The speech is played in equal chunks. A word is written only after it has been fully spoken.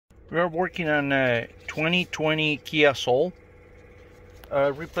We are working on a 2020 Kia Soul.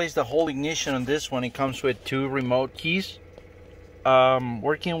 Replace the whole ignition on this one. It comes with 2 remote keys.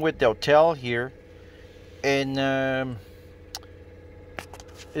 Working with the Autel here, and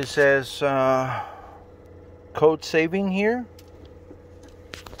it says code saving here.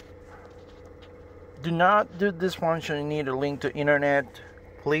 Do not do this function. You need a link to internet.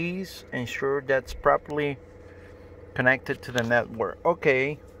 Please ensure that's properly connected to the network.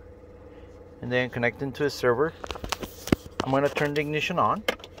 Okay. And then connecting to a server. I'm going to turn the ignition on.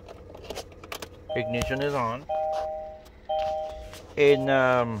 Ignition is on.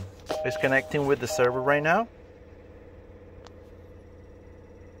 And it's connecting with the server right now.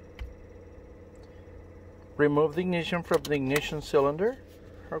 Remove the ignition from the ignition cylinder.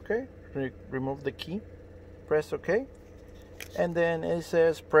 Okay. Remove the key. Press OK. And then it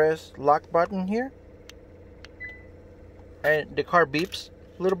says press lock button here. And the car beeps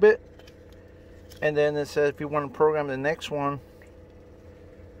a little bit. And then it says if you want to program the next one,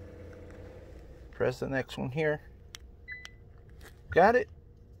 press the next one here. Got it.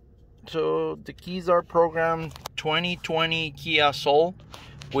 So the keys are programmed. 2020 Kia Soul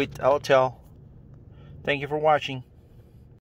with Autel. Thank you for watching.